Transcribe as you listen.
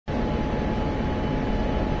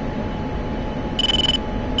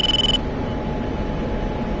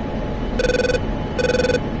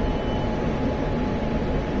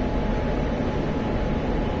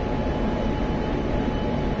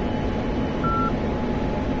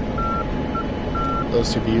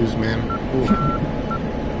those CBUs, man.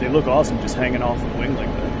 They look awesome just hanging off the wing like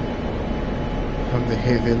that.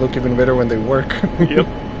 They look even better when they work. Yep.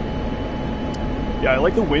 Yeah, I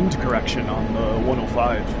like the wind correction on the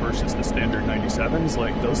 105 versus the standard 97s.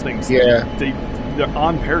 Like, those things, yeah, they're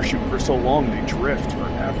on parachute for so long, they drift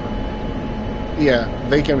forever. Yeah,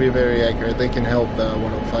 they can be very accurate. They can help the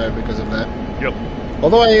 105 because of that. Yep.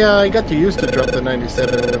 Although I got to used to drop the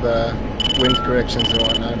 97 with wind corrections and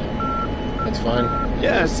whatnot. It's fine.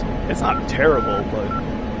 Yeah, it's not terrible, but...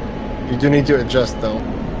 You do need to adjust, though.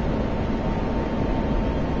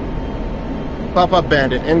 Pop-up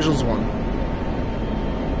bandit, Angels 1.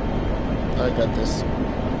 I got this.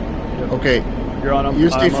 Yep. Okay. You're on. You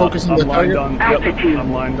stay focused on the target? Altitude. Yep,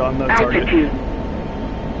 I'm lined on the target.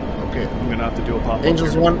 Okay. I'm going to have to do a pop-up.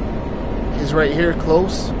 Angels 1 is right here,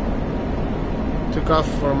 close. Took off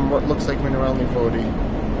from what looks like Mineralny 40.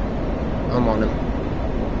 I'm on him.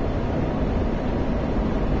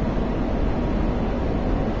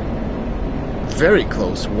 Very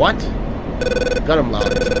close. What? Got him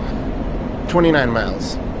loud. 29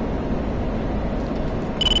 miles.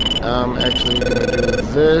 I'm actually gonna do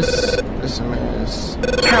this. This is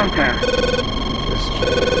counter.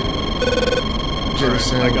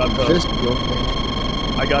 Jason. Right,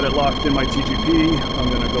 I got it locked in my TGP. I'm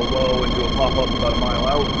gonna go low and do a pop-up about a mile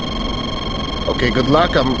out. Okay, good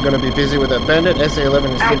luck. I'm gonna be busy with that bandit.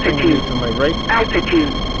 SA-11 is slipping to my right.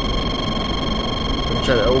 Altitude. I'm gonna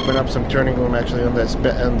try to open up some turning room actually on this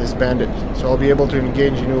bandit, so I'll be able to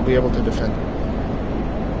engage and you'll be able to defend.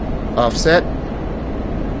 Offset.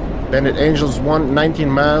 Bandit Angels 1, 19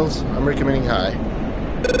 miles. I'm recommending high.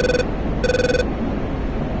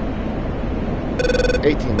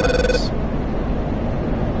 18 miles.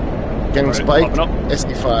 Getting spiked.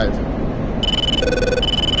 SA-5.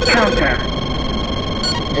 Counter.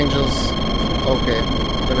 Angels. Okay.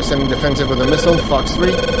 I'm gonna send defensive with a missile. Fox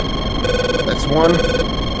 3. That's 1.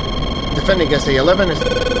 Defending SA-11 is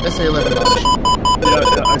SA-11 launch.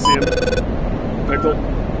 Yeah, I see him. Pickle.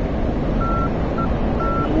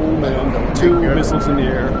 Oh man, 2 missiles in the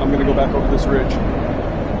air. I'm gonna go back over this ridge.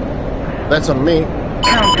 That's on me.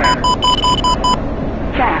 Counter.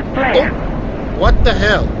 Flat flare. Oh, what the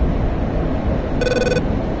hell?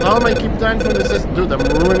 How am I keep dying from this? Dude, I'm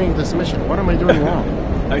ruining this mission. What am I doing wrong?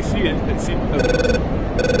 I see it.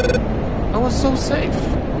 I was so safe.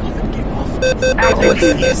 Nothing came off.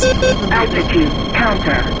 Altitude. Altitude.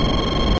 Counter.